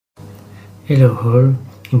Hello all,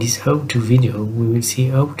 in this how-to video we will see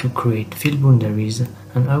how to create field boundaries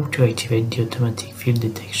and how to activate the automatic field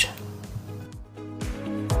detection.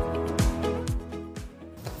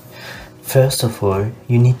 First of all,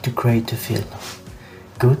 you need to create a field.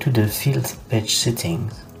 Go to the field page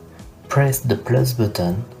settings, press the plus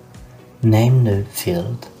button, name the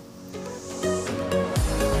field,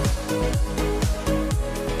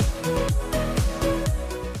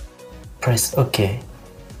 press OK.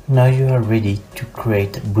 Now you are ready to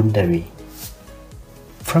create a boundary.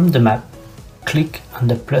 From the map, click on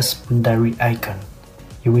the plus boundary icon.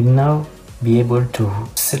 You will now be able to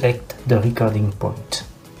select the recording point.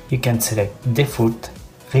 You can select default,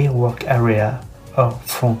 rear work area or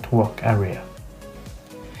front work area.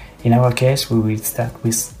 In our case, we will start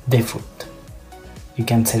with default. You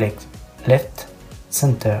can select left,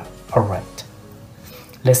 center or right.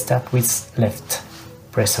 Let's start with left.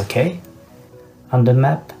 Press OK. On the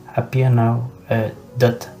map appear now a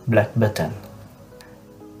dot black button.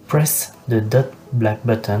 Press the dot black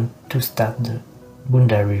button to start the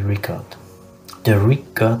boundary record. The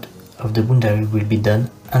record of the boundary will be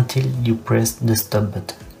done until you press the stop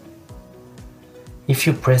button. If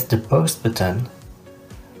you press the pause button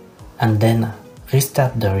and then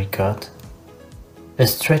restart the record, a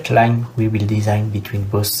straight line will be designed between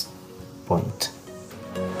both points.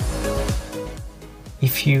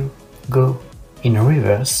 If you go in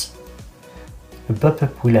reverse, a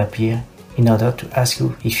pop-up will appear in order to ask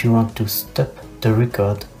you if you want to stop the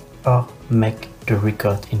record or make the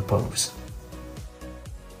record in pause.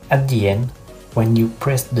 At the end, when you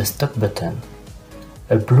press the stop button,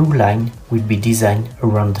 a blue line will be designed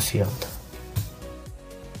around the field.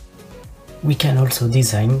 We can also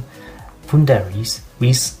design boundaries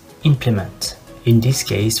with implement. In this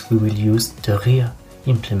case, we will use the rear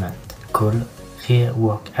implement called rear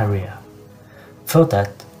work area. For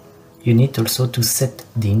that, you need also to set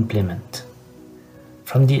the implement.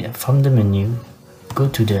 From the menu, go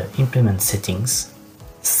to the implement settings,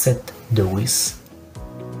 set the width,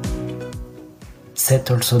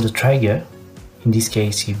 set also the trigger. In this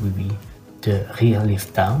case, it will be the rear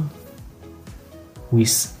lift down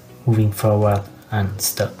with moving forward and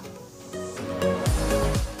stop.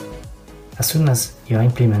 As soon as your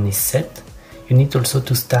implement is set, you need also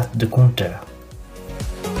to start the counter.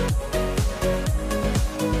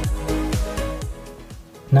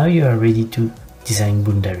 Now you are ready to design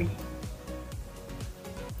boundary.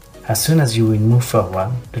 As soon as you will move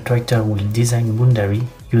forward, the tractor will design boundary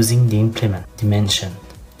using the implement dimension.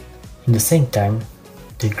 In the same time,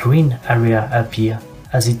 the green area appears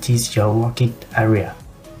as it is your working area.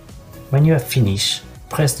 When you have finished,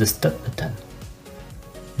 press the stop button.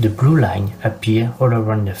 The blue line appears all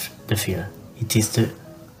around the field. It is the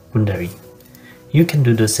boundary. You can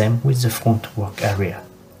do the same with the front work area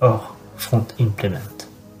or front implement.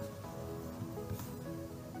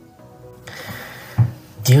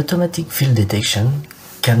 The automatic field detection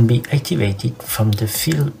can be activated from the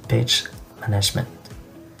field page management.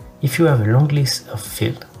 If you have a long list of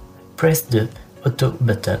fields, press the auto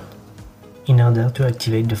button in order to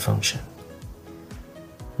activate the function.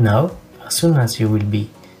 Now, as soon as you will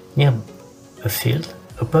be near a field,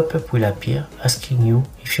 a pop-up will appear asking you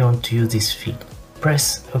if you want to use this field.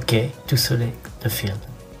 Press OK to select the field.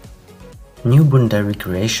 New boundary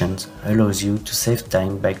creations allows you to save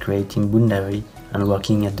time by creating boundary and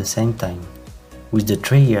working at the same time. With the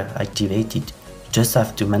trigger activated, you just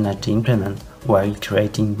have to manage the implement while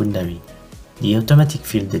creating boundary. The automatic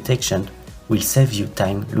field detection will save you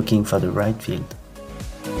time looking for the right field.